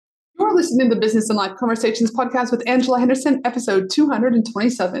You're listening to the Business and Life Conversations podcast with Angela Henderson, episode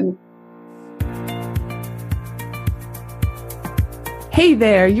 227. Hey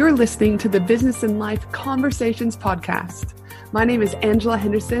there, you're listening to the Business and Life Conversations podcast. My name is Angela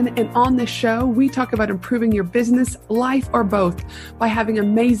Henderson, and on this show, we talk about improving your business, life, or both by having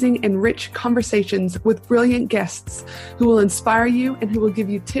amazing and rich conversations with brilliant guests who will inspire you and who will give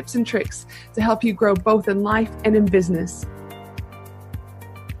you tips and tricks to help you grow both in life and in business.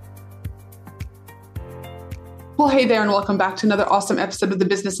 Well, hey there, and welcome back to another awesome episode of the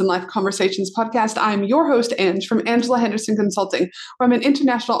Business and Life Conversations podcast. I'm your host, Ange, from Angela Henderson Consulting, where I'm an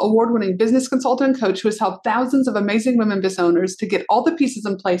international award-winning business consultant and coach who has helped thousands of amazing women business owners to get all the pieces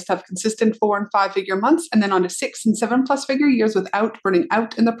in place to have consistent 4- and 5-figure months, and then on to 6- and 7+ figure years without burning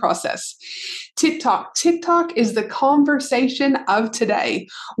out in the process. TikTok. TikTok is the conversation of today.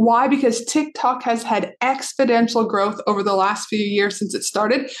 Why? Because TikTok has had exponential growth over the last few years since it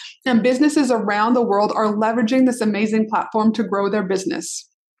started, and businesses around the world are leveraging this amazing platform to grow their business.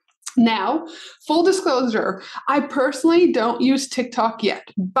 Now, full disclosure, I personally don't use TikTok yet,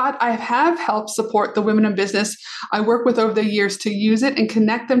 but I have helped support the women in business I work with over the years to use it and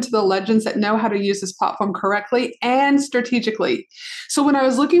connect them to the legends that know how to use this platform correctly and strategically. So when I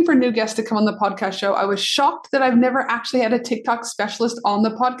was looking for new guests to come on the podcast show, I was shocked that I've never actually had a TikTok specialist on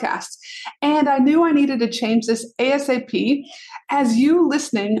the podcast. And I knew I needed to change this ASAP, as you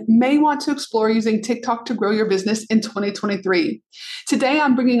listening may want to explore using TikTok to grow your business in 2023. Today,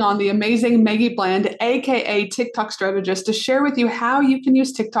 I'm bringing on the amazing Maggie Bland, aka TikTok strategist, to share with you how you can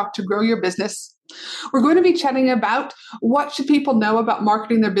use TikTok to grow your business. We're going to be chatting about what should people know about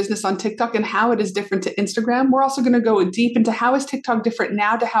marketing their business on TikTok and how it is different to Instagram. We're also going to go deep into how is TikTok different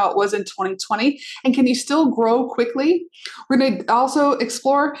now to how it was in 2020, and can you still grow quickly? We're going to also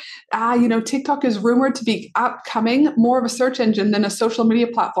explore, TikTok is rumored to be upcoming more of a search engine than a social media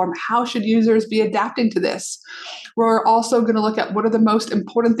platform. How should users be adapting to this? We're also going to look at what are the most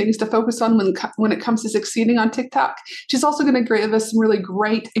important things to focus on when it comes to succeeding on TikTok. She's also going to give us some really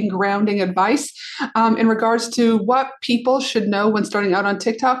great and grounding advice in regards to what people should know when starting out on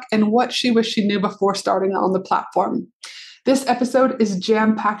TikTok and what she wished she knew before starting on the platform. This episode is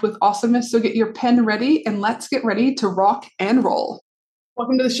jam-packed with awesomeness, so get your pen ready and let's get ready to rock and roll.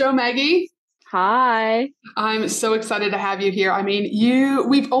 Welcome to the show, Maggie. Hi. I'm so excited to have you here. I mean,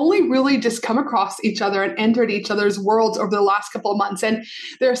 we've only really just come across each other and entered each other's worlds over the last couple of months. And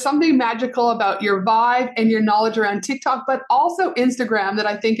there's something magical about your vibe and your knowledge around TikTok, but also Instagram that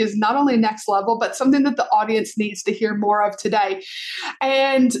I think is not only next level, but something that the audience needs to hear more of today.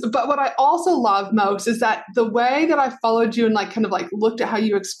 But what I also love most is that the way that I followed you and looked at how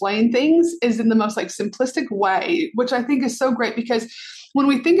you explain things is in the most simplistic way, which I think is so great because when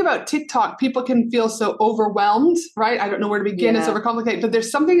we think about TikTok, people can feel so overwhelmed, right? I don't know where to begin. Yeah. It's overcomplicated, but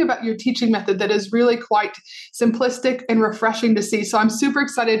there's something about your teaching method that is really quite simplistic and refreshing to see. So I'm super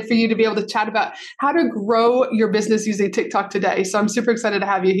excited for you to be able to chat about how to grow your business using TikTok today. So I'm super excited to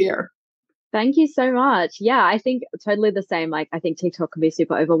have you here. Thank you so much. Yeah, I think totally the same. I think TikTok can be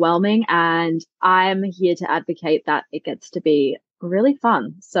super overwhelming, and I'm here to advocate that it gets to be really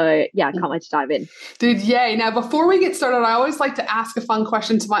fun. So yeah, I can't wait to dive in. Dude, yay. Now, before we get started, I always like to ask a fun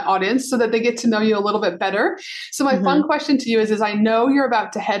question to my audience so that they get to know you a little bit better. So my fun question to you is I know you're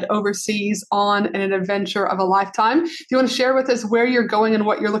about to head overseas on an adventure of a lifetime. Do you want to share with us where you're going and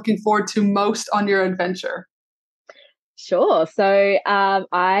what you're looking forward to most on your adventure? Sure. So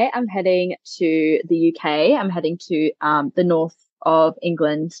I am heading to the UK. I'm heading to the north of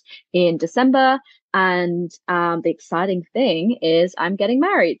England in December. And the exciting thing is I'm getting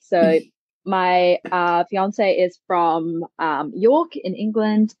married. So my fiance is from York in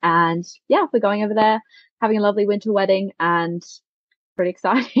England. And yeah, we're going over there, having a lovely winter wedding, and pretty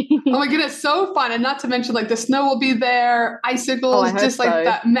exciting. Oh my goodness, so fun. And not to mention the snow will be there, icicles, just so.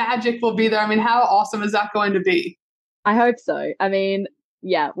 That magic will be there. I mean, how awesome is that going to be? I hope so. I mean,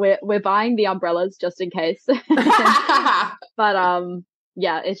 yeah, we're buying the umbrellas just in case. But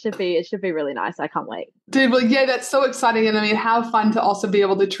yeah, it should be really nice. I can't wait. Dude, well, yeah, that's so exciting. And I mean, how fun to also be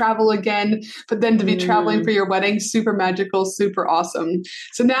able to travel again, but then to be traveling for your wedding, super magical, super awesome.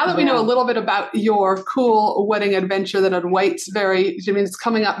 So now that we know a little bit about your cool wedding adventure that awaits it's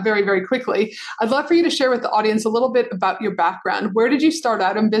coming up very, very quickly, I'd love for you to share with the audience a little bit about your background. Where did you start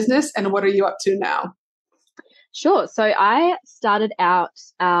out in business and what are you up to now? Sure. So I started out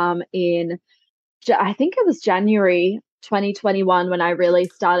in, I think it was January 2021 when I really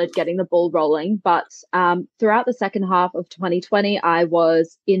started getting the ball rolling. But throughout the second half of 2020, I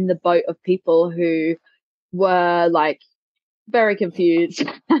was in the boat of people who were very confused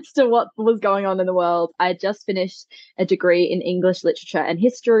as to what was going on in the world. I just finished a degree in English literature and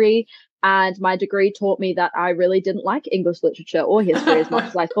history, and my degree taught me that I really didn't like English literature or history as much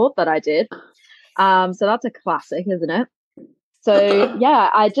as I thought that I did. So that's a classic, isn't it? So yeah,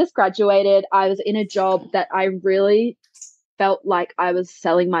 I just graduated. I was in a job that I really felt like I was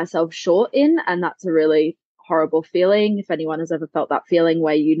selling myself short in, and that's a really horrible feeling. If anyone has ever felt that feeling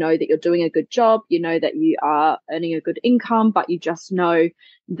where you know that you're doing a good job, you know that you are earning a good income, but you just know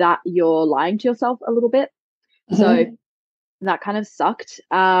that you're lying to yourself a little bit. So that kind of sucked.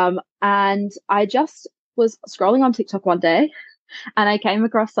 And I just was scrolling on TikTok one day and I came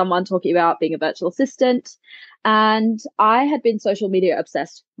across someone talking about being a virtual assistant. And I had been social media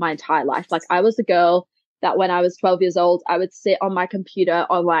obsessed my entire life. Like I was a girl that when I was 12 years old, I would sit on my computer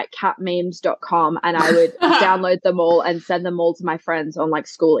on like catmemes.com and I would download them all and send them all to my friends on like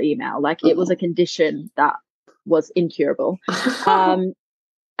school email. Like it was a condition that was incurable.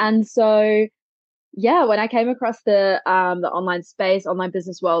 And so, yeah, when I came across the online space, online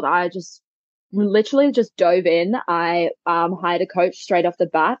business world, I just literally just dove in. I hired a coach straight off the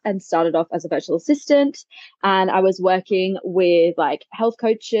bat and started off as a virtual assistant. And I was working with like health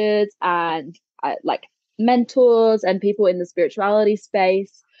coaches and like mentors and people in the spirituality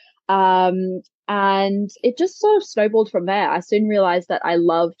space. And it just sort of snowballed from there. I soon realized that I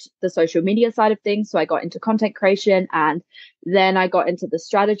loved the social media side of things. So I got into content creation and then I got into the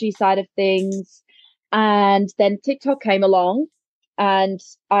strategy side of things. And then TikTok came along and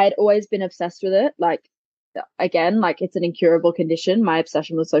I'd always been obsessed with it. Like, again, like it's an incurable condition, my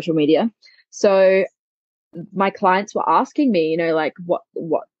obsession with social media. So my clients were asking me, you know, like,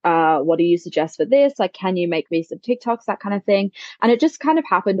 what do you suggest for this? Like, can you make me some TikToks, that kind of thing? And it just kind of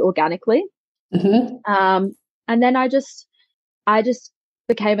happened organically. And then I just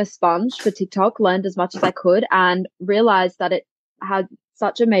became a sponge for TikTok, learned as much as I could and realized that it had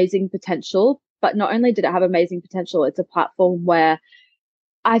such amazing potential. But not only did it have amazing potential, it's a platform where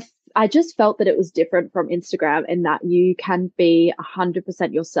I just felt that it was different from Instagram in that you can be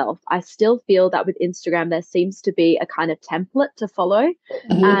 100% yourself. I still feel that with Instagram, there seems to be a kind of template to follow.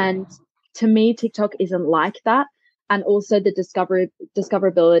 And to me, TikTok isn't like that. And also the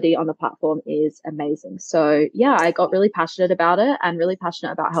discoverability on the platform is amazing. So yeah, I got really passionate about it and really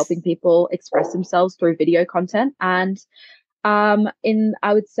passionate about helping people express themselves through video content. And I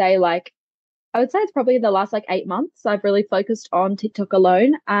would say it's probably the last like 8 months I've really focused on TikTok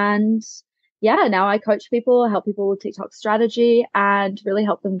alone. And yeah, now I coach people, help people with TikTok strategy and really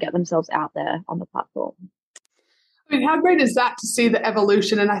help them get themselves out there on the platform. I mean, how great is that to see the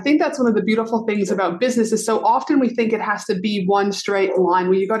evolution? And I think that's one of the beautiful things about business is so often we think it has to be one straight line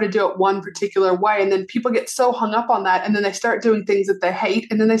where you got to do it one particular way. And then people get so hung up on that. And then they start doing things that they hate.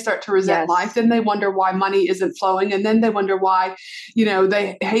 And then they start to resent life. Then they wonder why money isn't flowing. And then they wonder why, you know,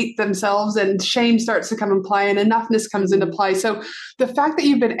 they hate themselves and shame starts to come in play and enoughness comes into play. So the fact that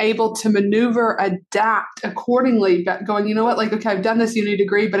you've been able to maneuver, adapt accordingly, going, you know what, like, okay, I've done this uni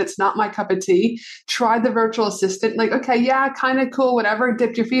degree, but it's not my cup of tea. Try the virtual assistant. Like, okay, yeah, kind of cool, whatever,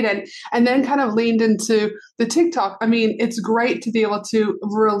 dipped your feet in, and then kind of leaned into the TikTok. I mean, it's great to be able to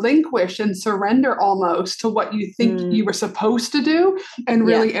relinquish and surrender almost to what you think you were supposed to do and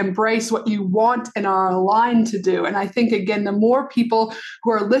really embrace what you want and are aligned to do. And I think, again, the more people who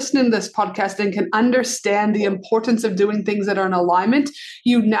are listening to this podcast and can understand the importance of doing things that are in alignment,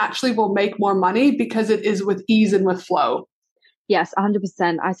 you naturally will make more money because it is with ease and with flow. Yes,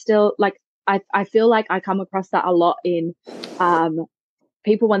 100%. I still I feel like I come across that a lot in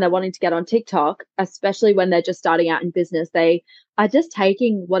people when they're wanting to get on TikTok, especially when they're just starting out in business. They are just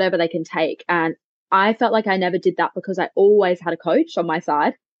taking whatever they can take. And I felt like I never did that because I always had a coach on my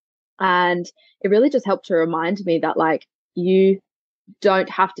side. And it really just helped to remind me that like you don't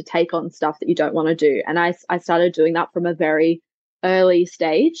have to take on stuff that you don't want to do. And I started doing that from a very early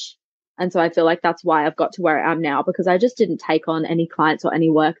stage. And so I feel like that's why I've got to where I am now, because I just didn't take on any clients or any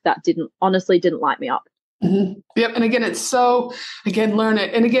work that didn't light me up. Yep. And again, learn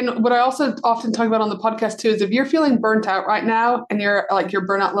it. And again, what I also often talk about on the podcast too, is if you're feeling burnt out right now and your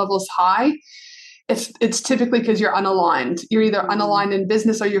burnout level is high, it's typically because you're unaligned. You're either unaligned in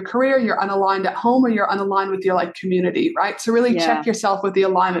business or your career, you're unaligned at home, or you're unaligned with your like community, right? So really check yourself with the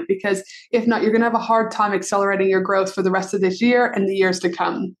alignment, because if not, you're going to have a hard time accelerating your growth for the rest of this year and the years to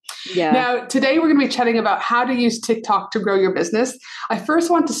come. Yeah. Now, today we're going to be chatting about how to use TikTok to grow your business. I first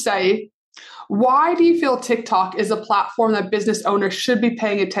want to say, why do you feel TikTok is a platform that business owners should be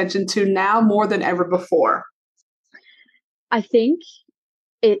paying attention to now more than ever before? I think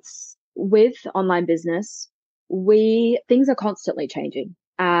it's with online business, things are constantly changing,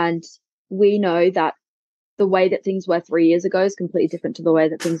 and we know that the way that things were 3 years ago is completely different to the way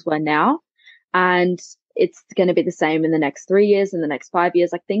that things were now. And it's going to be the same in the next 3 years, in the next 5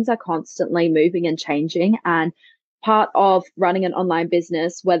 years. Like things are constantly moving and changing. And part of running an online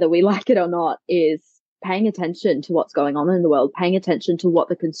business, whether we like it or not, is paying attention to what's going on in the world, paying attention to what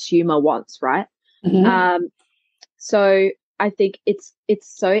the consumer wants, right? So I think it's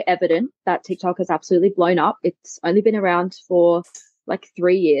so evident that TikTok has absolutely blown up. It's only been around for like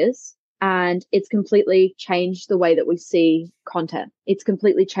 3 years, and it's completely changed the way that we see content. It's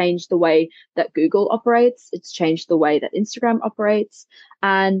completely changed the way that Google operates. It's changed the way that Instagram operates.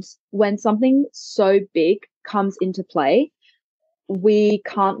 And when something so big comes into play, we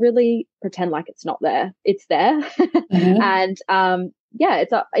can't really pretend like it's not there. It's there. And yeah,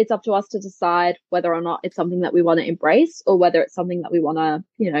 it's up to us to decide whether or not it's something that we want to embrace or whether it's something that we want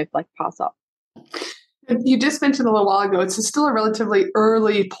to, like pass up. You just mentioned a little while ago, it's still a relatively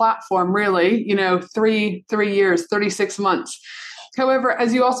early platform, really, 3 years, 36 months. However,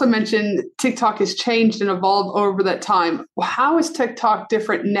 as you also mentioned, TikTok has changed and evolved over that time. How is TikTok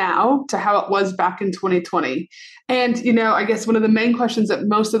different now to how it was back in 2020? And, I guess one of the main questions that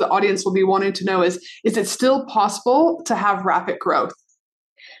most of the audience will be wanting to know is it still possible to have rapid growth?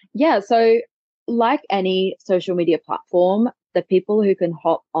 Yeah. So like any social media platform, the people who can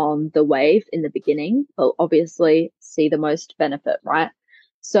hop on the wave in the beginning will obviously see the most benefit, right?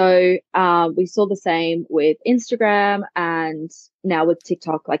 So we saw the same with Instagram and now with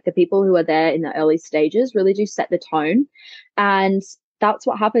TikTok. Like the people who are there in the early stages really do set the tone. And that's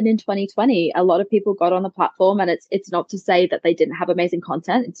what happened in 2020. A lot of people got on the platform, and it's not to say that they didn't have amazing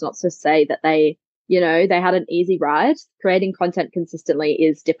content. It's not to say that they had an easy ride. Creating content consistently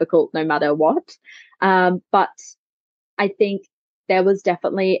is difficult no matter what. But I think there was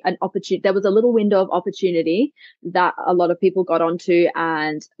definitely an opportunity. There was a little window of opportunity that a lot of people got onto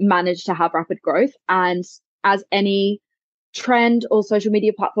and managed to have rapid growth. And as any trend or social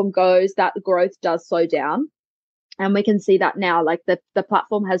media platform goes, that growth does slow down. And we can see that now, like the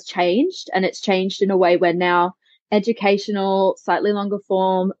platform has changed, and it's changed in a way where now educational, slightly longer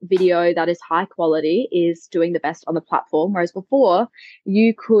form video that is high quality is doing the best on the platform. Whereas before,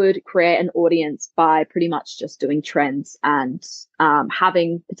 you could create an audience by pretty much just doing trends and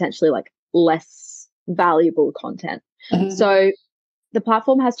having potentially like less valuable content. So the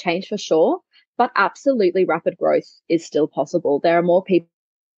platform has changed for sure, but absolutely rapid growth is still possible. There are more people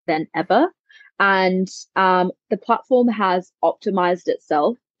than ever. And the platform has optimized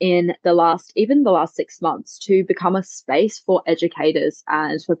itself in the last 6 months to become a space for educators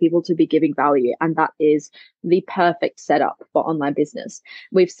and for people to be giving value. And that is the perfect setup for online business.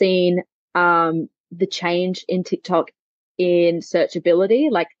 We've seen the change in TikTok in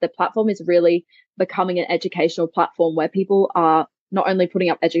searchability. Like the platform is really becoming an educational platform where people are not only putting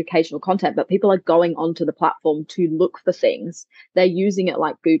up educational content, but people are going onto the platform to look for things. They're using it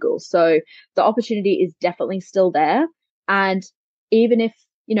like Google. So the opportunity is definitely still there. And even if,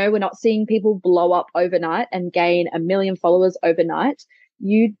 we're not seeing people blow up overnight and gain 1 million followers overnight,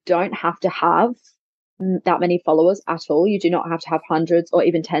 you don't have to have that many followers at all. You do not have to have hundreds or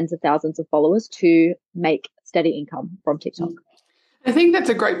even tens of thousands of followers to make steady income from TikTok. I think that's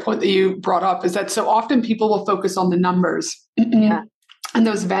a great point that you brought up, is that so often people will focus on the numbers. Yeah. And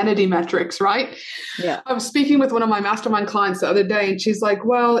those vanity metrics, right? Yeah. I was speaking with one of my mastermind clients the other day, and she's like,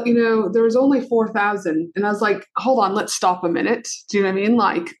 well, there was only 4,000. And I was like, hold on, let's stop a minute. Do you know what I mean?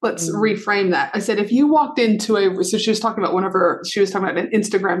 Like, let's reframe that. I said, if you walked into so she was talking about she was talking about an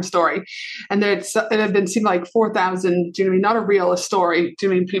Instagram story, and it had been seen like 4,000, do you know what I mean? Not a reel, a story, do you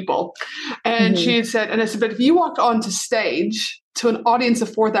know what I mean? People. And she said, and I said, but if you walked onto stage to an audience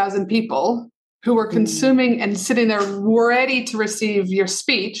of 4,000 people, who were consuming and sitting there ready to receive your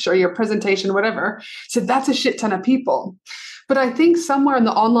speech or your presentation, whatever. So that's a shit ton of people. But I think somewhere in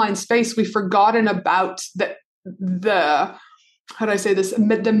the online space, we've forgotten about the how do I say this?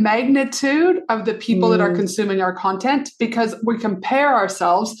 The magnitude of the people that are consuming our content, because we compare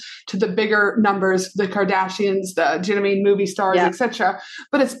ourselves to the bigger numbers, the Kardashians, do you know what I mean, movie stars, etc.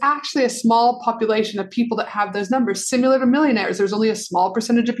 But it's actually a small population of people that have those numbers, similar to millionaires. There's only a small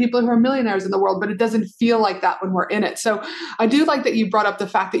percentage of people who are millionaires in the world, but it doesn't feel like that when we're in it. So I do like that you brought up the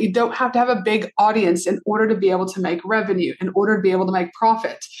fact that you don't have to have a big audience in order to be able to make revenue, in order to be able to make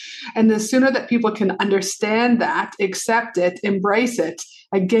profit. And the sooner that people can understand that, accept it, embrace it,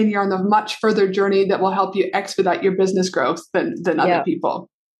 again, you're on a much further journey that will help you expedite your business growth than other people.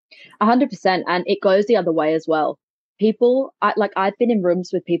 100%. And it goes the other way as well. People, I've been in rooms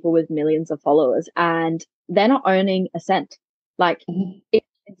with people with millions of followers, and they're not owning a cent. Like, it's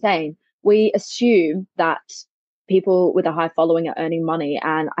insane. We assume that people with a high following are earning money.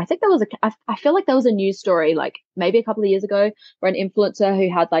 And I think I feel like there was a news story like maybe a couple of years ago where an influencer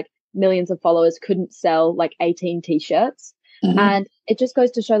who had like millions of followers couldn't sell like 18 t-shirts. And it just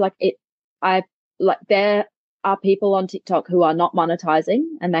goes to show there are people on TikTok who are not monetizing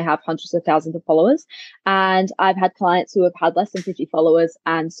and they have hundreds of thousands of followers. And I've had clients who have had less than 50 followers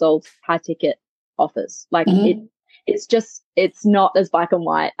and sold high ticket offers. Like it's not as black and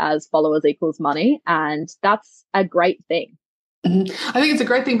white as followers equals money. And that's a great thing. I think it's a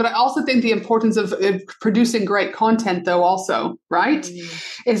great thing, but I also think the importance of producing great content, though, also, right?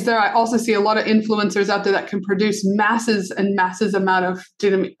 Is there, I also see a lot of influencers out there that can produce masses and masses amount of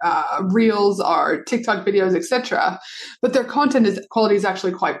reels or TikTok videos, etc. But their content quality is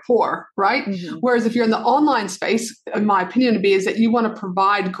actually quite poor, right? Whereas if you're in the online space, in my opinion, is that you want to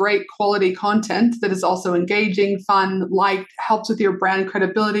provide great quality content that is also engaging, fun, helps with your brand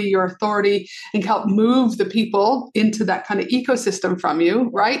credibility, your authority, and help move the people into that kind of ecosystem from you,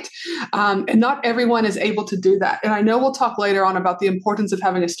 right? And not everyone is able to do that. And I know we'll talk later on about the importance of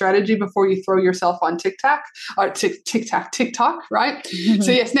having a strategy before you throw yourself on TikTok, right?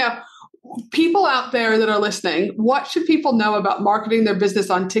 So yes, now people out there that are listening, what should people know about marketing their business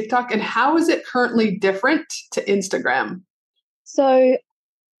on TikTok, and how is it currently different to Instagram? So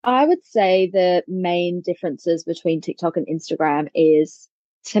I would say the main differences between TikTok and Instagram is,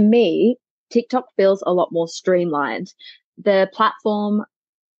 to me, TikTok feels a lot more streamlined. The platform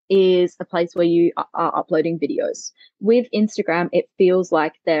is a place where you are uploading videos. With Instagram, it feels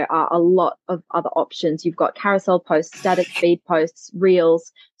like there are a lot of other options. You've got carousel posts, static feed posts,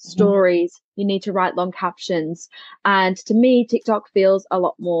 reels, stories. You need to write long captions. And to me, TikTok feels a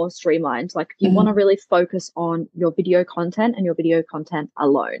lot more streamlined. Like you want to really focus on your video content and your video content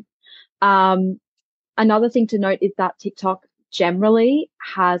alone. Another thing to note is that TikTok generally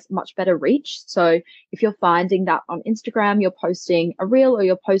has much better reach. So if you're finding that on Instagram, you're posting a reel or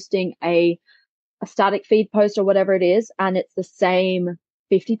you're posting a static feed post or whatever it is, and it's the same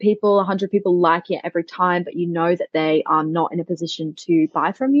 50 people, 100 people like it every time, but you know that they are not in a position to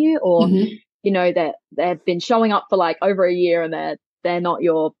buy from you, or you know that they've been showing up for like over a year and they're not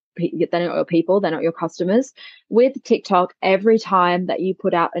your people, they're not your customers. With TikTok, every time that you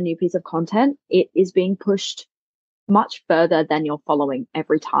put out a new piece of content, it is being pushed much further than you're following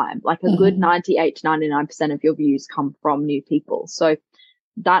every time. Like a good 98 to 99% of your views come from new people. So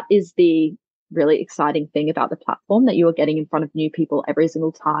that is the really exciting thing about the platform, that you are getting in front of new people every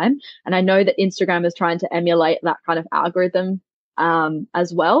single time. And I know that Instagram is trying to emulate that kind of algorithm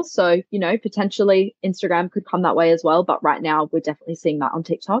as well. So, you know, potentially Instagram could come that way as well. But right now we're definitely seeing that on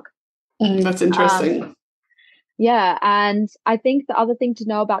TikTok. That's interesting. Yeah. And I think the other thing to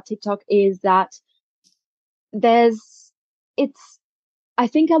know about TikTok is that I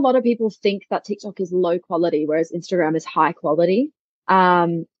think a lot of people think that TikTok is low quality, whereas Instagram is high quality.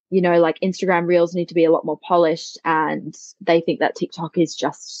 You know, like Instagram reels need to be a lot more polished, and they think that TikTok is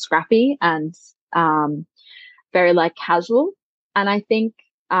just scrappy and very like casual. And I think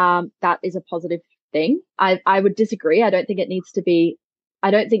that is a positive thing. I would disagree. I don't think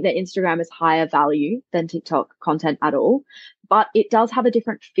that Instagram is higher value than TikTok content at all, but it does have a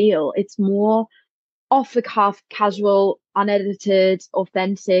different feel. It's more off the cuff, casual, unedited,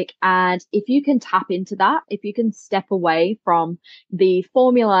 authentic. And if you can tap into that, if you can step away from the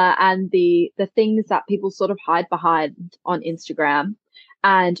formula and the things that people sort of hide behind on Instagram,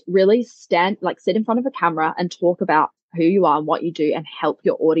 and really sit in front of a camera and talk about who you are and what you do and help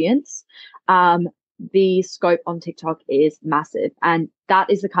your audience, the scope on TikTok is massive. And that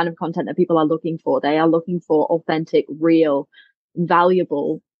is the kind of content that people are looking for. They are looking for authentic, real,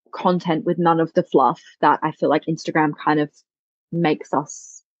 valuable content with none of the fluff that I feel like Instagram kind of makes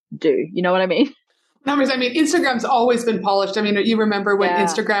us do. You know what I mean? I mean, Instagram's always been polished. I mean, you remember when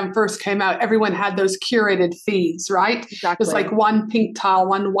Instagram first came out, everyone had those curated feeds, right? Exactly. It was like one pink tile,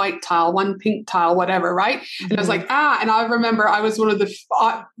 one white tile, one pink tile, whatever, right? And I was like, and I remember I was one of the,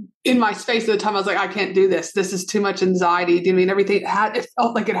 in my space at the time, I was like, I can't do this. This is too much anxiety. I mean, everything it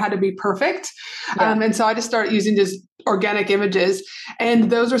felt like it had to be perfect. Yeah. And so I just started using just organic images.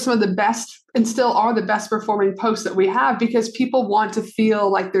 And those are some of the best and still are the best performing posts that we have, because people want to feel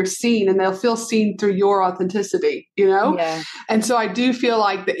like they're seen, and they'll feel seen through your authenticity, you know? Yeah. And so I do feel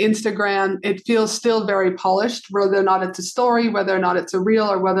like the Instagram, it feels still very polished, whether or not it's a story, whether or not it's a reel,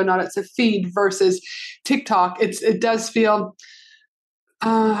 or whether or not it's a feed, versus TikTok. It does feel,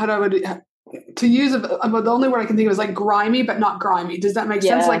 to use the only word I can think of is like grimy, but not grimy. Does that make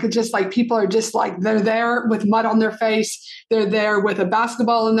sense? Like it's just like people are just like, they're there with mud on their face. They're there with a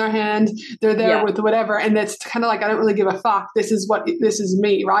basketball in their hand. They're there with whatever. And it's kind of like, I don't really give a fuck. This is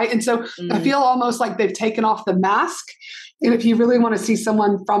me. Right. And so I feel almost like they've taken off the mask. And if you really want to see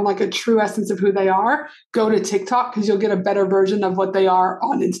someone from like a true essence of who they are, go to TikTok, because you'll get a better version of what they are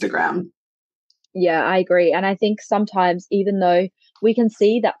on Instagram. Yeah, I agree. And I think sometimes, even though we can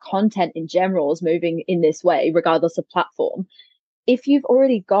see that content in general is moving in this way, regardless of platform, if you've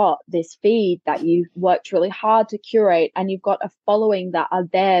already got this feed that you've worked really hard to curate and you've got a following that are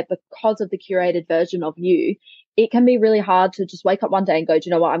there because of the curated version of you, it can be really hard to just wake up one day and go, do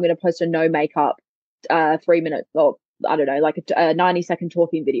you know what, I'm going to post a no makeup 3-minute, or I don't know, like a 90-second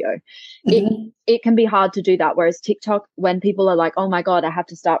talking video. It can be hard to do that. Whereas TikTok, when people are like, oh my God, I have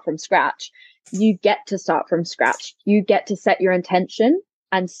to start from scratch, you get to start from scratch. You get to set your intention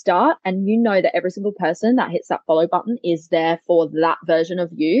and start, and you know that every single person that hits that follow button is there for that version of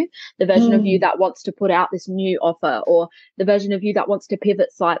you, the version of you that wants to put out this new offer, or the version of you that wants to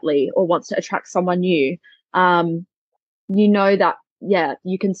pivot slightly or wants to attract someone new. You know that, yeah,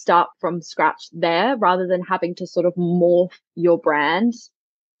 you can start from scratch there rather than having to sort of morph your brand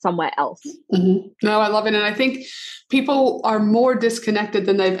somewhere else. No, I love it. And I think people are more disconnected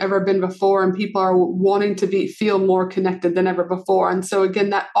than they've ever been before, and people are wanting to feel more connected than ever before. And so again,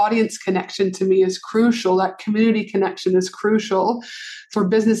 that audience connection to me is crucial. That community connection is crucial for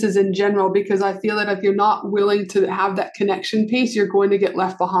businesses in general, because I feel that if you're not willing to have that connection piece, you're going to get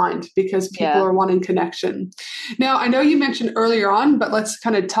left behind, because people are wanting connection. Now, I know you mentioned earlier on, but let's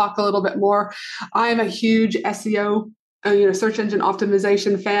kind of talk a little bit more. I'm a huge SEO, search engine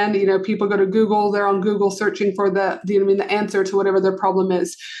optimization fan. People go to Google, they're on Google searching for the answer to whatever their problem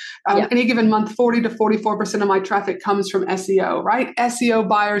is. Any given month, 40 to 44% of my traffic comes from SEO, right? SEO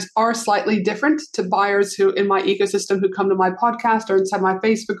buyers are slightly different to buyers who in my ecosystem who come to my podcast or inside my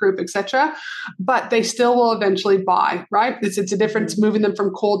Facebook group, etc. But they still will eventually buy, right? It's a difference moving them from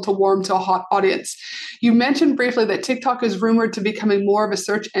cold to warm to a hot audience. You mentioned briefly that TikTok is rumored to becoming more of a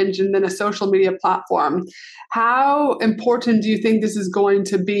search engine than a social media platform. How important do you think this is going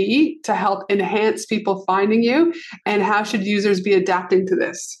to be to help enhance people finding you? And how should users be adapting to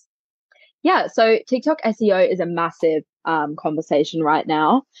this? Yeah, so TikTok SEO is a massive conversation right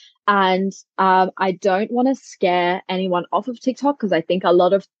now. And I don't want to scare anyone off of TikTok, because I think a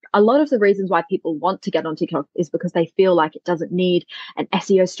lot of the reasons why people want to get on TikTok is because they feel like it doesn't need an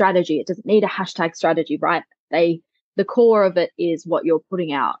SEO strategy. It doesn't need a hashtag strategy, right? The core of it is what you're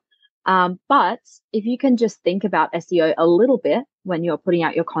putting out. But if you can just think about SEO a little bit when you're putting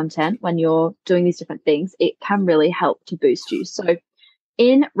out your content, when you're doing these different things, it can really help to boost you. So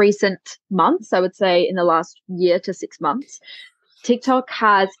in recent months, I would say in the last year to 6 months, TikTok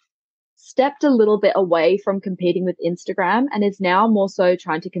has stepped a little bit away from competing with Instagram and is now more so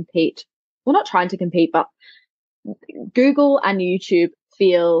trying to compete. Well, not trying to compete, but Google and YouTube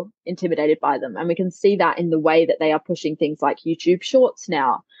feel intimidated by them. And we can see that in the way that they are pushing things like YouTube Shorts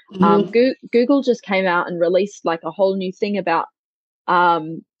now. Google just came out and released like a whole new thing about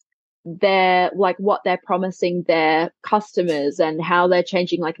their, like, what they're promising their customers and how they're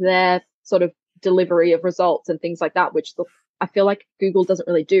changing like their sort of delivery of results and things like that, which I feel like Google doesn't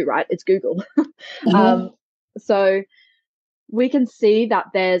really do, right? It's Google. So we can see that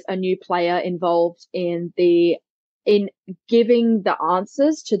there's a new player involved in giving the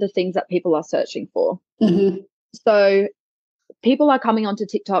answers to the things that people are searching for. So people are coming onto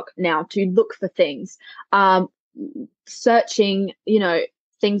TikTok now to look for things, searching,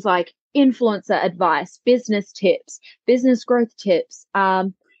 things like influencer advice, business tips, business growth tips,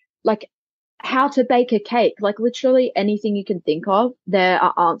 like how to bake a cake, like literally anything you can think of, there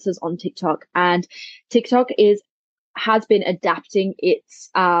are answers on TikTok. And TikTok has been adapting its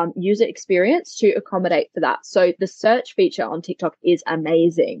user experience to accommodate for that. So the search feature on TikTok is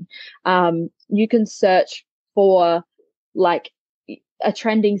amazing. You can search for like a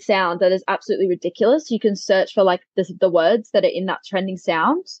trending sound that is absolutely ridiculous. You can search for like the words that are in that trending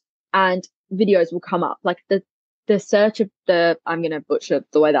sound, and videos will come up. Like the search of I'm going to butcher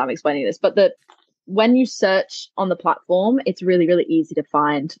the way that I'm explaining this, but when you search on the platform, it's really, really easy to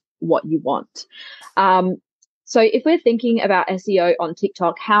find what you want. So if we're thinking about SEO on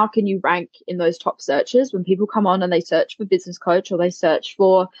TikTok, how can you rank in those top searches when people come on and they search for business coach or they search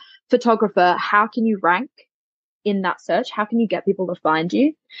for photographer? How can you rank in that search? How can you get people to find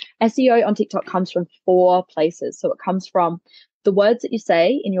you? SEO on TikTok comes from 4 places. So it comes from the words that you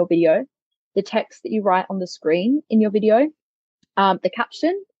say in your video, the text that you write on the screen in your video, the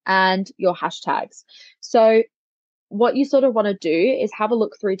caption, and your hashtags. So what you sort of want to do is have a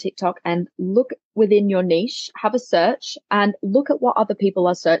look through TikTok and look within your niche, have a search and look at what other people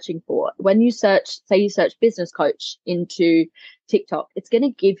are searching for. When you search, say you search business coach into TikTok, it's going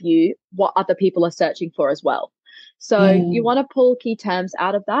to give you what other people are searching for as well. So you want to pull key terms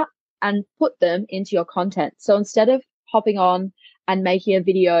out of that and put them into your content. So instead of hopping on and making a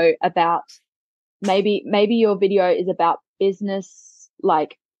video about maybe your video is about business,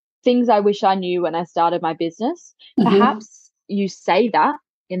 like things I wish I knew when I started my business. Perhaps you say that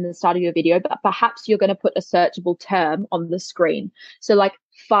in the start of your video, but perhaps you're going to put a searchable term on the screen. So like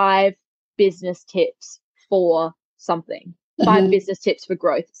 5 business tips for something, 5 business tips for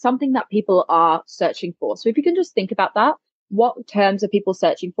growth, something that people are searching for. So if you can just think about that, what terms are people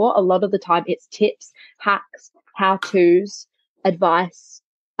searching for? A lot of the time it's tips, hacks, how-tos, advice.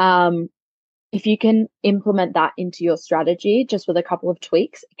 If you can implement that into your strategy just with a couple of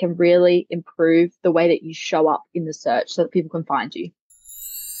tweaks, it can really improve the way that you show up in the search so that people can find you.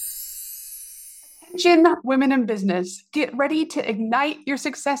 Attention, women in business, get ready to ignite your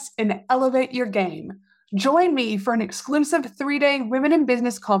success and elevate your game. Join me for an exclusive 3-day Women in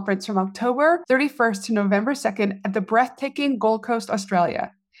Business conference from October 31st to November 2nd at the breathtaking Gold Coast,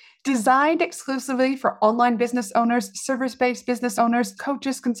 Australia. Designed exclusively for online business owners, service-based business owners,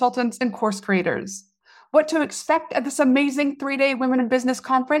 coaches, consultants, and course creators. What to expect at this amazing 3-day Women in Business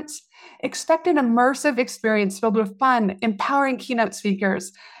conference? Expect an immersive experience filled with fun, empowering keynote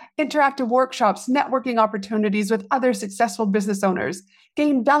speakers, interactive workshops, networking opportunities with other successful business owners,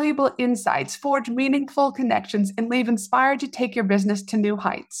 gain valuable insights, forge meaningful connections, and leave inspired to take your business to new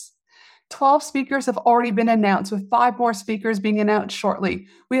heights. 12 speakers have already been announced, with 5 more speakers being announced shortly.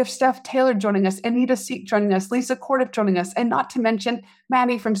 We have Steph Taylor joining us, Anita Seek joining us, Lisa Cordiff joining us, and not to mention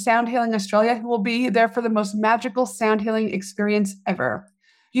Maddie from Sound Healing Australia, who will be there for the most magical sound healing experience ever.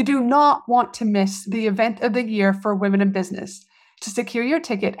 You do not want to miss the event of the year for women in business. To secure your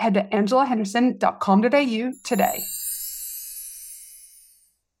ticket, head to angelahenderson.com.au today.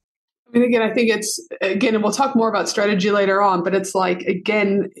 I mean, again, I think and we'll talk more about strategy later on, but it's like,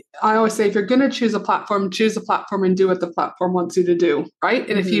 again, I always say, if you're going to choose a platform and do what the platform wants you to do, right?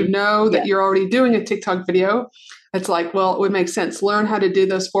 And if you know that you're already doing a TikTok video, it's like, well, it would make sense. Learn how to do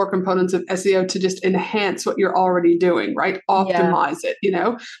those 4 components of SEO to just enhance what you're already doing, right? Optimize it,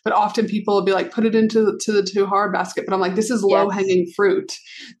 But often people will be like, put it into the too hard basket. But I'm like, this is low hanging fruit.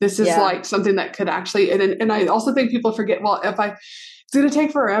 This is like something that could actually, and I also think people forget, well, it's going to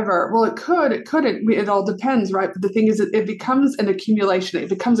take forever. Well, it couldn't. It all depends, right? But the thing is, it becomes an accumulation. It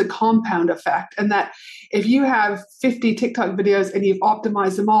becomes a compound effect. And that if you have 50 TikTok videos and you've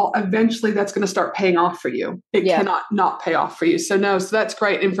optimized them all, eventually that's going to start paying off for you. It cannot not pay off for you. So that's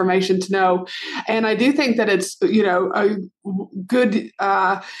great information to know. And I do think that it's, a good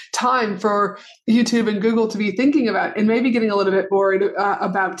time for YouTube and Google to be thinking about, and maybe getting a little bit worried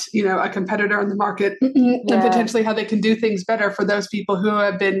about, a competitor in the market and potentially how they can do things better for those people who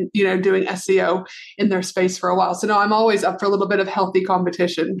have been, doing SEO in their space for a while. So no, I'm always up for a little bit of healthy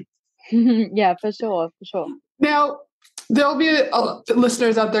competition. Yeah, for sure. Now, there'll be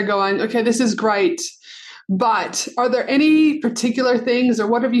listeners out there going, okay, this is great, but are there any particular things, or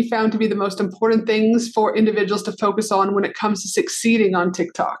what have you found to be the most important things for individuals to focus on when it comes to succeeding on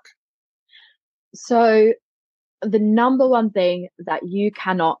TikTok? So the number one thing that you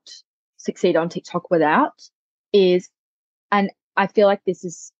cannot succeed on TikTok without is, and I feel like this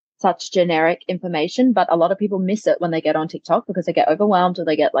is such generic information, but a lot of people miss it when they get on TikTok because they get overwhelmed or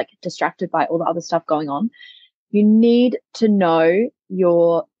they get like distracted by all the other stuff going on. You need to know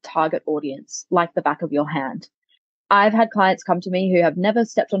your target audience like the back of your hand. I've had clients come to me who have never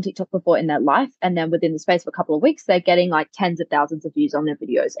stepped on TikTok before in their life. And then within the space of a couple of weeks, they're getting like tens of thousands of views on their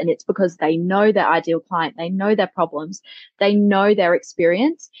videos. And it's because they know their ideal client. They know their problems. They know their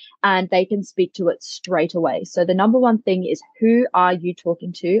experience, and they can speak to it straight away. So the number one thing is, who are you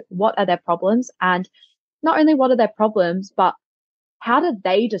talking to? What are their problems? And not only what are their problems, but how do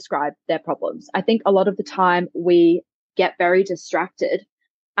they describe their problems? I think a lot of the time we get very distracted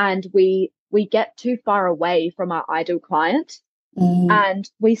and we get too far away from our ideal client and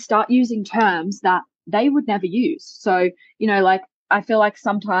we start using terms that they would never use. So, like, I feel like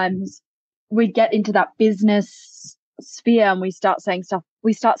sometimes we get into that business sphere and we start saying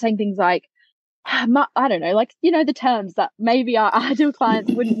things like, I don't know, like, the terms that maybe our ideal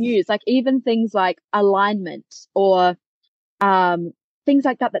clients wouldn't use, like even things like alignment or things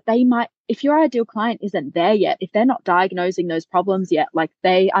like that they might, if your ideal client isn't there yet, if they're not diagnosing those problems yet, like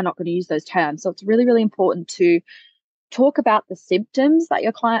they are not going to use those terms. So it's really, really important to talk about the symptoms that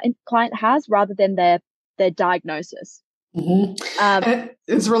your client has rather than their diagnosis. And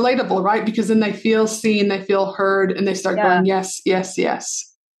it's relatable, right? Because then they feel seen, they feel heard, and they start going, yes, yes,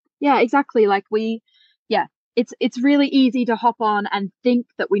 yes. Yeah, exactly. Like it's really easy to hop on and think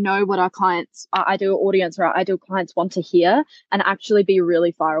that we know what our ideal audience or our ideal clients want to hear, and actually be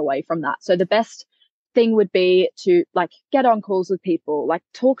really far away from that. So the best thing would be to like get on calls with people, like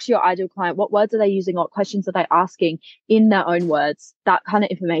talk to your ideal client. What words are they using? What questions are they asking in their own words? That kind of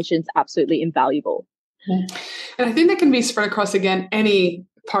information is absolutely invaluable. And I think that can be spread across, again, any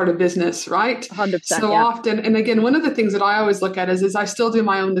part of business, right? 100%. So often, and again, one of the things that I always look at is I still do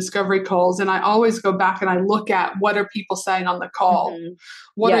my own discovery calls, and I always go back and I look at what are people saying on the call?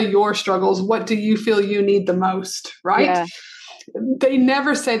 What are your struggles? What do you feel you need the most, right? Yeah. They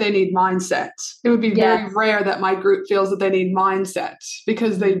never say they need mindset. It would be very rare that my group feels that they need mindset,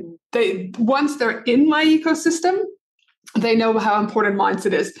 because they once they're in my ecosystem, they know how important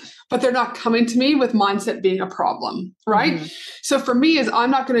mindset is, but they're not coming to me with mindset being a problem, right? So for me, is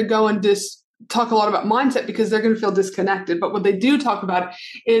I'm not going to go and just talk a lot about mindset, because they're going to feel disconnected. But what they do talk about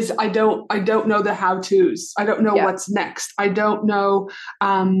is I don't know the how-tos. I don't know what's next. I don't know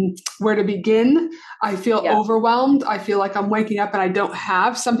where to begin. I feel overwhelmed. I feel like I'm waking up and I don't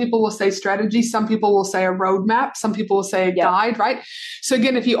have. Some people will say strategy. Some people will say a roadmap. Some people will say a guide, right? So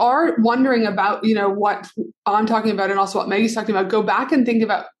again, if you are wondering about, what I'm talking about and also what Maggie's talking about, go back and think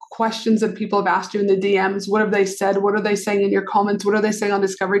about questions that people have asked you in the DMs. What have they said? What are they saying in your comments? What are they saying on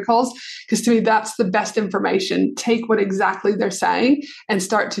discovery calls? Because to me, that's the best information. Take what exactly they're saying and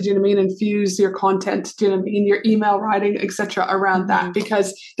start to, infuse your content, your email writing, etc. around that,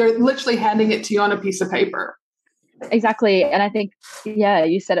 because they're literally handing it to you on a piece of paper. Exactly. And I think,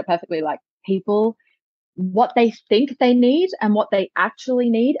 you said it perfectly. Like, people, what they think they need and what they actually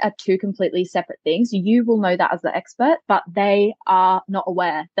need are two completely separate things. You will know that as the expert, but they are not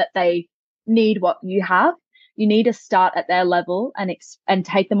aware that they need what you have. You need to start at their level and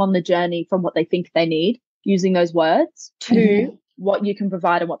take them on the journey from what they think they need, using those words, to what you can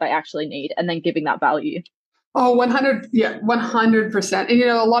provide and what they actually need, and then giving that value. Oh, 100%. And,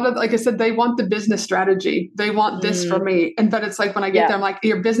 a lot of, like I said, they want the business strategy. They want this for me. But it's like, when I get there, I'm like,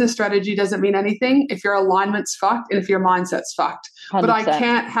 your business strategy doesn't mean anything if your alignment's fucked and if your mindset's fucked. 100%. But I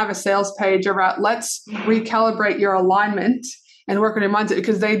can't have a sales page about, let's recalibrate your alignment and work on your mindset,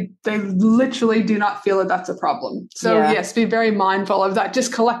 because they literally do not feel that that's a problem. So yes, be very mindful of that,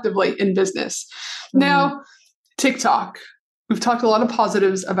 just collectively in business. Now, TikTok. We've talked a lot of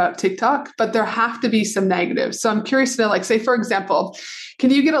positives about TikTok, but there have to be some negatives. So I'm curious to know, like, say, for example,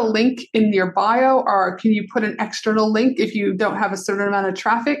 can you get a link in your bio, or can you put an external link if you don't have a certain amount of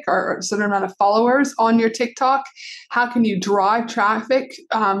traffic or a certain amount of followers on your TikTok? How can you drive traffic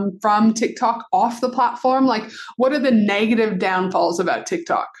from TikTok off the platform? Like, what are the negative downfalls about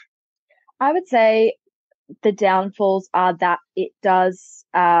TikTok? I would say the downfalls are that it does,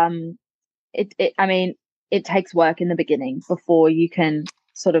 it takes work in the beginning before you can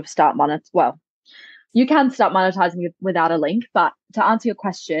sort of start you can start monetizing without a link. But to answer your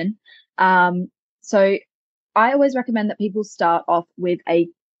question, so I always recommend that people start off with a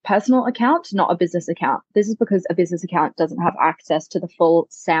personal account, not a business account. This is because a business account doesn't have access to the full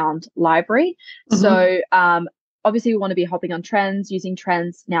sound library. So obviously we want to be hopping on trends, using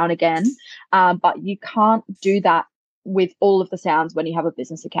trends now and again, but you can't do that with all of the sounds when you have a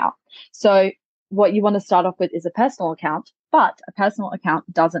business account. So what you want to start off with is a personal account, but a personal account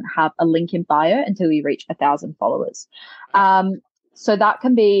doesn't have a link in bio until you reach 1,000 followers. So that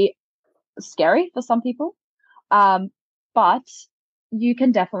can be scary for some people. But you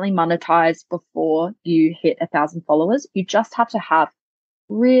can definitely monetize before you hit 1,000 followers. You just have to have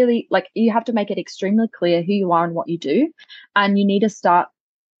you have to make it extremely clear who you are and what you do. And you need to start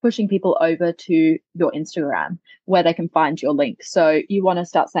pushing people over to your Instagram where they can find your link. So you want to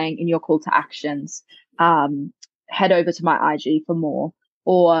start saying in your call to actions, head over to my IG for more,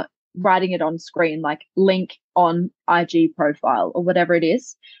 or writing it on screen, like link on IG profile or whatever it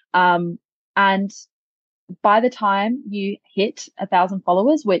is. And by the time you hit 1,000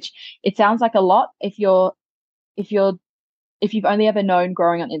 followers, which it sounds like a lot, if you've only ever known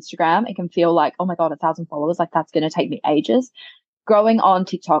growing on Instagram, it can feel like, oh my God, 1,000 followers, like that's going to take me ages. Growing on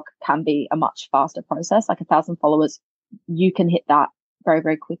TikTok can be a much faster process. Like 1,000 followers, you can hit that very,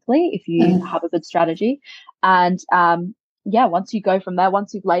 very quickly if you have a good strategy. And once you go from there,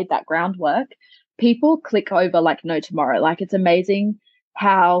 once you've laid that groundwork, people click over like no tomorrow. Like, it's amazing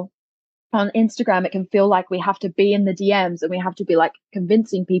how on Instagram it can feel like we have to be in the DMs and we have to be like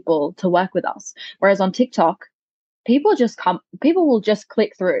convincing people to work with us. Whereas on TikTok, people will just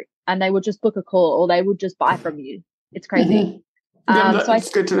click through and they will just book a call, or they will just buy from you. It's crazy. Yeah,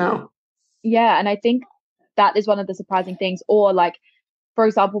 that's good to know. Yeah. And I think that is one of the surprising things. Or like, for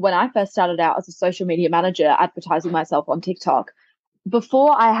example, when I first started out as a social media manager advertising myself on TikTok,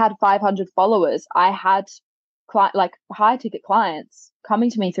 before I had 500 followers, I had high ticket clients coming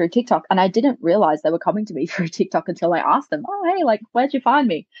to me through TikTok, and I didn't realize they were coming to me through TikTok until I asked them, "Oh, hey, like, where'd you find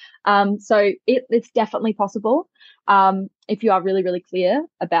me?" So it's definitely possible if you are really, really clear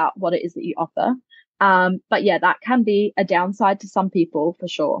about what it is that you offer. But yeah, that can be a downside to some people for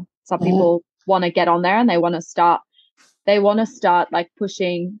sure. Some people want to get on there and they want to start like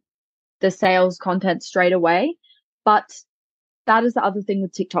pushing the sales content straight away. But that is the other thing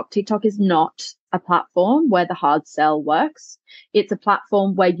with TikTok. TikTok is not a platform where the hard sell works. It's a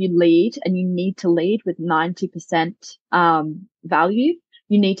platform where you lead, and you need to lead with 90% value.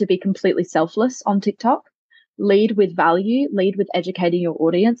 You need to be completely selfless on TikTok. Lead with value, lead with educating your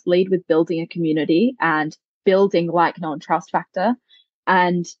audience, lead with building a community and building like, know, and trust factor.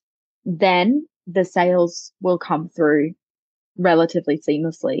 And then the sales will come through relatively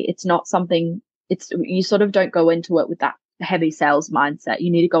seamlessly. It's not something, you sort of don't go into it with that heavy sales mindset. You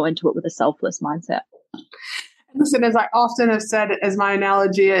need to go into it with a selfless mindset. Listen, as I often have said, as my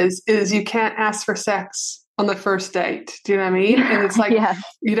analogy is you can't ask for sex on the first date. Do you know what I mean? And it's like,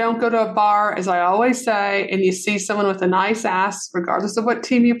 you don't go to a bar, as I always say, and you see someone with a nice ass, regardless of what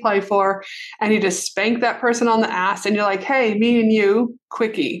team you play for, and you just spank that person on the ass and you're like, hey, me and you,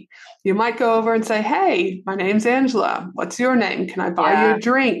 quickie. You might go over and say, hey, my name's Angela. What's your name? Can I buy you a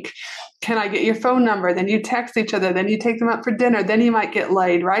drink? Can I get your phone number? Then you text each other. Then you take them out for dinner. Then you might get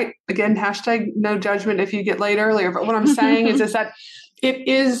laid, right? Again, hashtag no judgment if you get laid earlier. But what I'm saying is that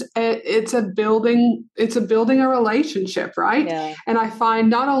it's building a relationship, right? Yeah. And I find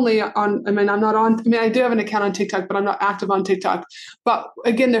not only I do have an account on TikTok, but I'm not active on TikTok. But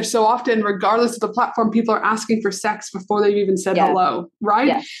again, there's so often, regardless of the platform, people are asking for sex before they've even said hello, right?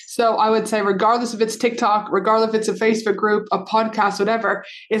 Yeah. So I would say, regardless if it's TikTok, regardless if it's a Facebook group, a podcast, whatever,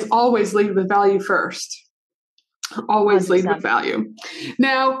 is always lead with value first. Always 100%. Lead with value.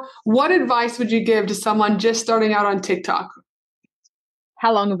 Now, what advice would you give to someone just starting out on TikTok?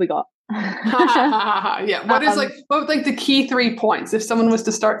 How long have we got? Yeah. What would the key 3 points if someone was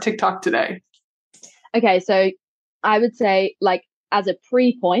to start TikTok today? Okay. So I would say, like, as a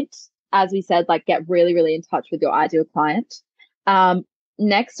pre-point, as we said, like, get really, really in touch with your ideal client.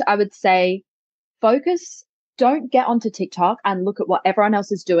 Next, I would say focus. Don't get onto TikTok and look at what everyone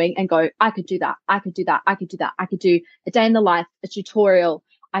else is doing and go, I could do that. I could do that. I could do that. I could do a day in the life, a tutorial.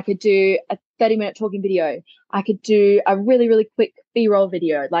 I could do a 30-minute talking video. I could do a really, really quick B-roll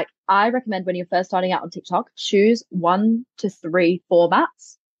video. Like, I recommend when you're first starting out on TikTok, choose 1 to 3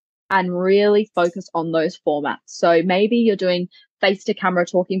 formats and really focus on those formats. So maybe you're doing face-to-camera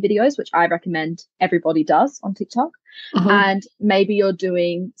talking videos, which I recommend everybody does on TikTok. And maybe you're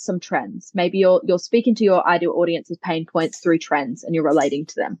doing some trends. Maybe you're speaking to your ideal audience's pain points through trends and you're relating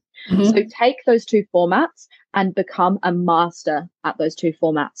to them. So take those 2 formats and become a master at those 2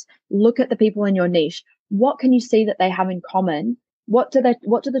 formats. Look at the people in your niche. What can you see that they have in common? What do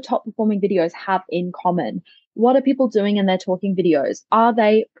the top performing videos have in common? What are people doing in their talking videos? Are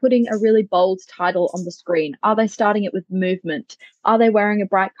they putting a really bold title on the screen? Are they starting it with movement? Are they wearing a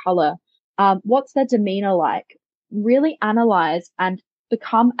bright color? What's their demeanor like? Really analyze and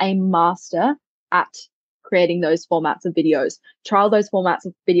become a master at creating those formats of videos. Trial those formats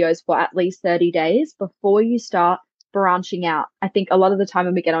of videos for at least 30 days before you start branching out. I think a lot of the time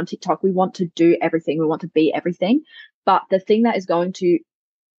when we get on TikTok, we want to do everything. We want to be everything. But the thing that is going to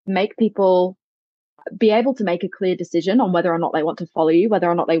make people be able to make a clear decision on whether or not they want to follow you, whether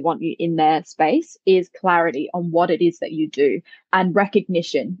or not they want you in their space, is clarity on what it is that you do and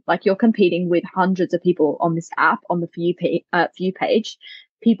recognition. Like, you're competing with hundreds of people on this app, on the For You page.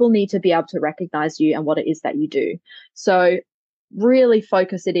 People need to be able to recognize you and what it is that you do. So really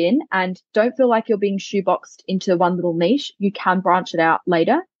focus it in and don't feel like you're being shoeboxed into one little niche. You can branch it out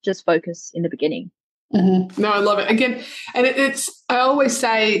later. Just focus in the beginning. No, I love it. Again, and I always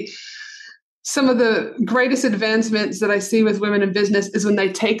say, some of the greatest advancements that I see with women in business is when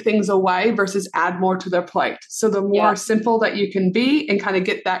they take things away versus add more to their plate. So the more simple that you can be and kind of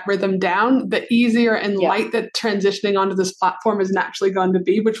get that rhythm down, the easier and light that transitioning onto this platform is naturally going to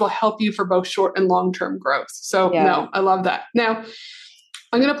be, which will help you for both short and long-term growth. So no, I love that. Now,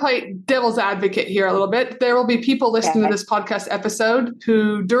 I'm going to play devil's advocate here a little bit. There will be people listening to this podcast episode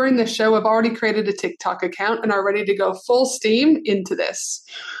who during the show have already created a TikTok account and are ready to go full steam into this.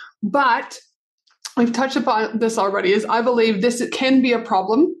 But we've touched upon this already, is I believe this can be a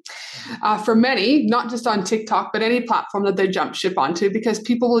problem for many, not just on TikTok, but any platform that they jump ship onto, because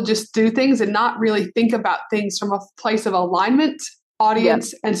people will just do things and not really think about things from a place of alignment,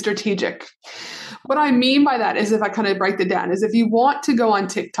 audience, and strategic. What I mean by that is, if I kind of break it down, is if you want to go on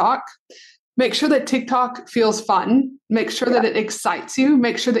TikTok, make sure that TikTok feels fun. Make sure that it excites you.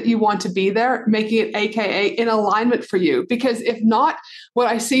 Make sure that you want to be there, making it AKA in alignment for you. Because if not, what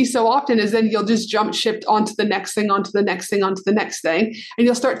I see so often is then you'll just jump ship onto the next thing, onto the next thing, onto the next thing. And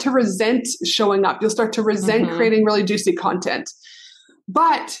you'll start to resent showing up. You'll start to resent creating really juicy content.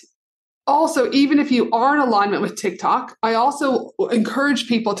 But also, even if you are in alignment with TikTok, I also encourage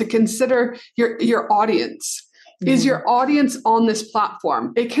people to consider your audience. Is your audience on this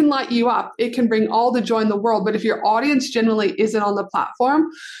platform? It can light you up. It can bring all the joy in the world. But if your audience generally isn't on the platform,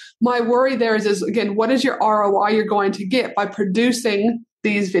 my worry there is again, what is your ROI you're going to get by producing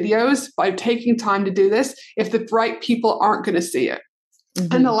these videos, by taking time to do this, if the right people aren't going to see it?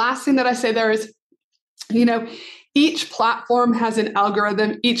 And the last thing that I say there is, each platform has an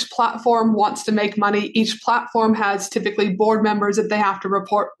algorithm. Each platform wants to make money. Each platform has typically board members that they have to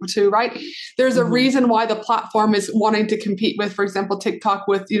report to, right? There's a reason why the platform is wanting to compete with, for example, TikTok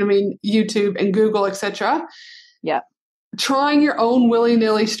with, YouTube and Google, etc. Yeah. Trying your own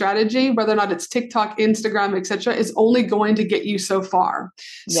willy-nilly strategy, whether or not it's TikTok, Instagram, etc., is only going to get you so far.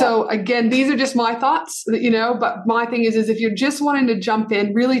 Yeah. So again, these are just my thoughts, but my thing is if you're just wanting to jump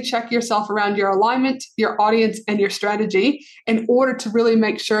in, really check yourself around your alignment, your audience, and your strategy in order to really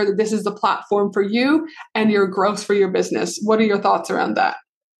make sure that this is the platform for you and your growth for your business. What are your thoughts around that?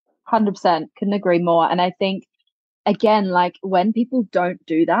 100%. Couldn't agree more. And I think, again, like when people don't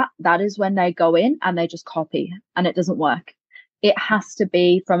do that, that is when they go in and they just copy and it doesn't work. It has to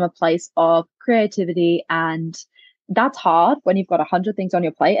be from a place of creativity, and that's hard when you've got 100 things on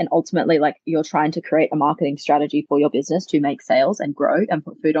your plate and ultimately like you're trying to create a marketing strategy for your business to make sales and grow and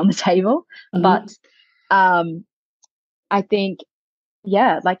put food on the table. But I think,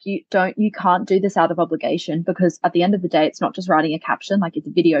 like you can't do this out of obligation, because at the end of the day, it's not just writing a caption, like it's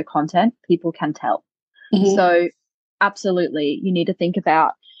video content, people can tell. So absolutely, you need to think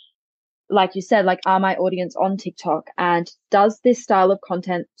about, like you said, like, are my audience on TikTok, and does this style of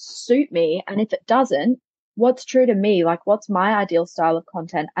content suit me? And if it doesn't, what's true to me? Like, what's my ideal style of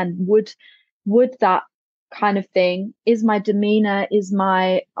content? And would that kind of thing, is my demeanor,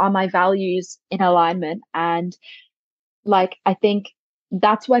 are my values in alignment? And like, I think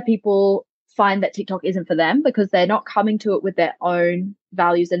that's where people find that TikTok isn't for them, because they're not coming to it with their own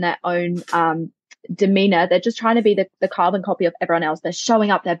values and their own demeanor. They're just trying to be the carbon copy of everyone else. They're showing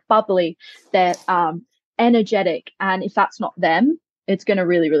up, they're bubbly, they're energetic, and if that's not them, it's going to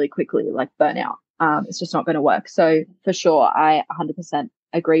really, really quickly like burn out. It's just not going to work. So for sure, I 100%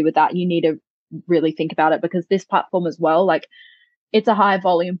 agree with that. You need to really think about it, because this platform as well, like, it's a high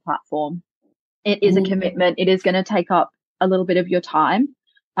volume platform. It is a commitment. It is going to take up a little bit of your time.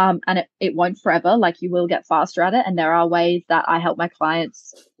 And it won't forever. Like, you will get faster at it. And there are ways that I help my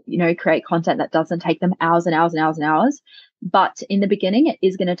clients, create content that doesn't take them hours and hours and hours and hours. But in the beginning, it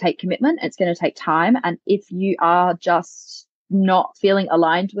is going to take commitment. It's going to take time. And if you are just not feeling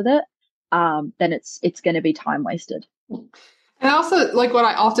aligned with it, then it's going to be time wasted. And also, like, what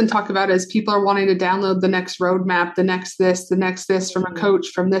I often talk about is people are wanting to download the next roadmap, the next this from a coach,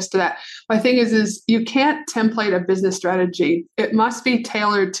 from this to that. My thing is you can't template a business strategy. It must be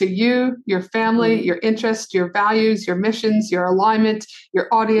tailored to you, your family, your interests, your values, your missions, your alignment, your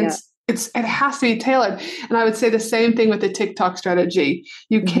audience. Yeah. It has to be tailored. And I would say the same thing with the TikTok strategy.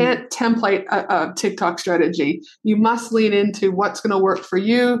 You can't template a TikTok strategy. You must lean into what's going to work for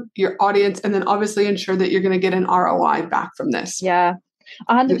you, your audience, and then obviously ensure that you're going to get an ROI back from this. Yeah,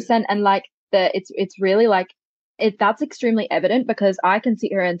 100%. And like it's really like that's extremely evident, because I can sit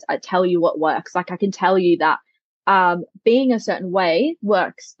here and tell you what works. Like, I can tell you that being a certain way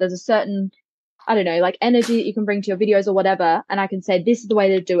works. There's a certain, I don't know, like energy that you can bring to your videos or whatever. And I can say, this is the way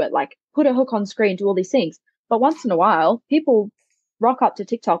to do it. Like, put a hook on screen, do all these things. But once in a while, people rock up to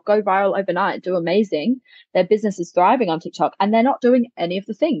TikTok, go viral overnight, do amazing. Their business is thriving on TikTok, and they're not doing any of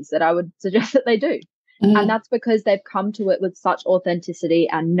the things that I would suggest that they do. And that's because they've come to it with such authenticity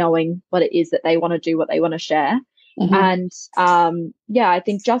and knowing what it is that they want to do, what they want to share. And I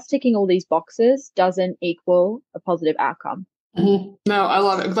think just ticking all these boxes doesn't equal a positive outcome. No, I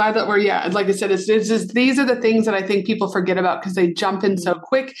love it. I'm glad that like I said, it's just, these are the things that I think people forget about, because they jump in so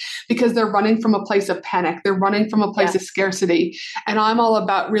quick, because they're running from a place of panic. They're running from a place of scarcity. And I'm all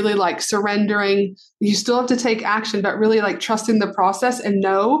about really like surrendering. You still have to take action, but really like trusting the process and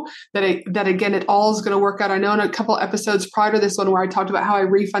know that again, it all is going to work out. I know in a couple episodes prior to this one where I talked about how I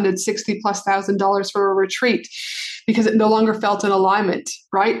refunded $60,000+ for a retreat. because it no longer felt in alignment,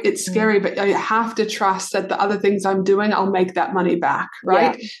 right? It's scary, but I have to trust that the other things I'm doing, I'll make that money back,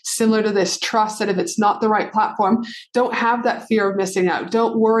 right? Yeah. Similar to this, trust that if it's not the right platform, don't have that fear of missing out.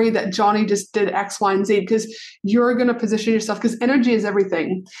 Don't worry that Johnny just did X, Y, and Z, because you're going to position yourself, because energy is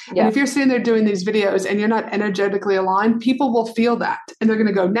everything. Yeah. And if you're sitting there doing these videos and you're not energetically aligned, people will feel that and they're going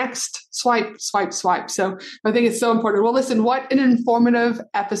to go next, swipe, swipe, swipe. So I think it's so important. Well, listen, what an informative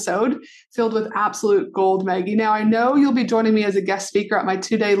episode filled with absolute gold, Maggie. Now, I know you'll be joining me as a guest speaker at my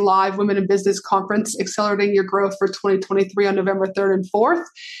 2-day live Women in Business Conference, Accelerating Your Growth for 2023 on November 3rd and 4th.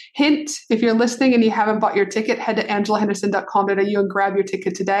 Hint, if you're listening and you haven't bought your ticket, head to angelahenderson.com.au and grab your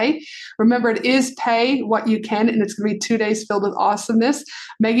ticket today. Remember, it is pay what you can, and it's going to be 2 days filled with awesomeness.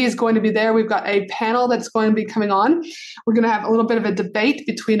 Maggie is going to be there. We've got a panel that's going to be coming on. We're going to have a little bit of a debate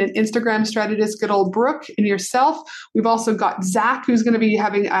between an Instagram strategist, good old Brooke, and yourself. We've also got Zach, who's going to be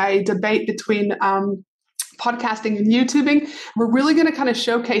having a debate between podcasting and YouTubing. We're really going to kind of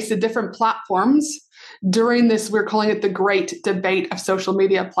showcase the different platforms during this. We're calling it the great debate of social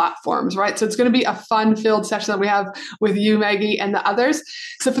media platforms, right? So it's going to be a fun-filled session that we have with you, Maggie, and the others.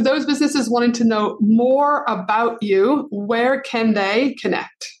 So for those businesses wanting to know more about you, where can they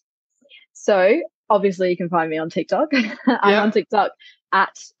connect? So obviously you can find me on TikTok. I'm on TikTok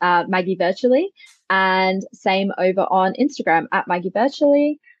at Maggie Virtually, and same over on Instagram at Maggie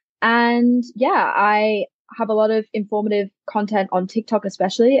Virtually. And yeah, I have a lot of informative content on TikTok,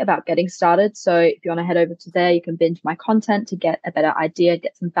 especially about getting started. So if you want to head over to there, you can binge my content to get a better idea,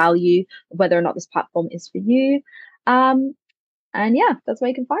 get some value of whether or not this platform is for you. And yeah, that's where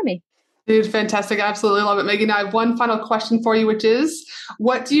you can find me. Dude, fantastic. I absolutely love it, Maggie. Now I have one final question for you, which is,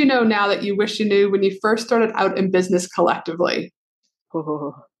 what do you know now that you wish you knew when you first started out in business collectively?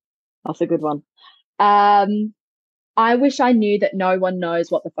 Oh, that's a good one. I wish I knew that no one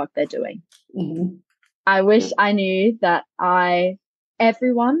knows what the fuck they're doing. Mm-hmm. I wish I knew that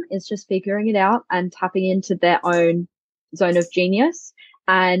everyone is just figuring it out and tapping into their own zone of genius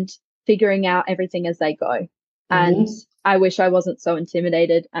and figuring out everything as they go. Mm-hmm. And I wish I wasn't so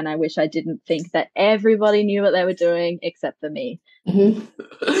intimidated, and I wish I didn't think that everybody knew what they were doing except for me. Mm-hmm.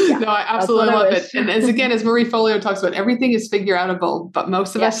 Yeah, no, I absolutely love it. And as Marie Forleo talks about, everything is figure outable, but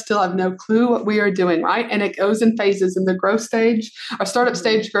most of us still have no clue what we are doing, right? And it goes in phases, in the growth stage, our startup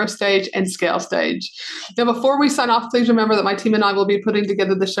stage, growth stage, and scale stage. Now, before we sign off, please remember that my team and I will be putting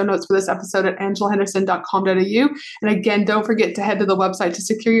together the show notes for this episode at angelahenderson.com.au. And again, don't forget to head to the website to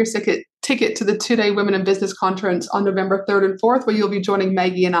secure your ticket to the 2-day Women in Business Conference on November 3rd and 4th, where you'll be joining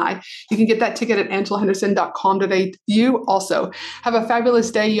Maggie and I. You can get that ticket at angelahenderson.com.au also. Have a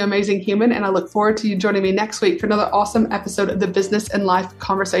fabulous day, you amazing human, and I look forward to you joining me next week for another awesome episode of the Business and Life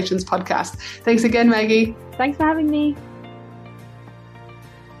Conversations podcast. Thanks again, Maggie. Thanks for having me.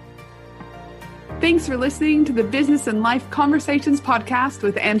 Thanks for listening to the Business and Life Conversations podcast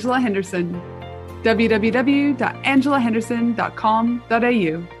with Angela Henderson.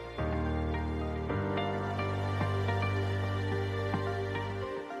 www.angelahenderson.com.au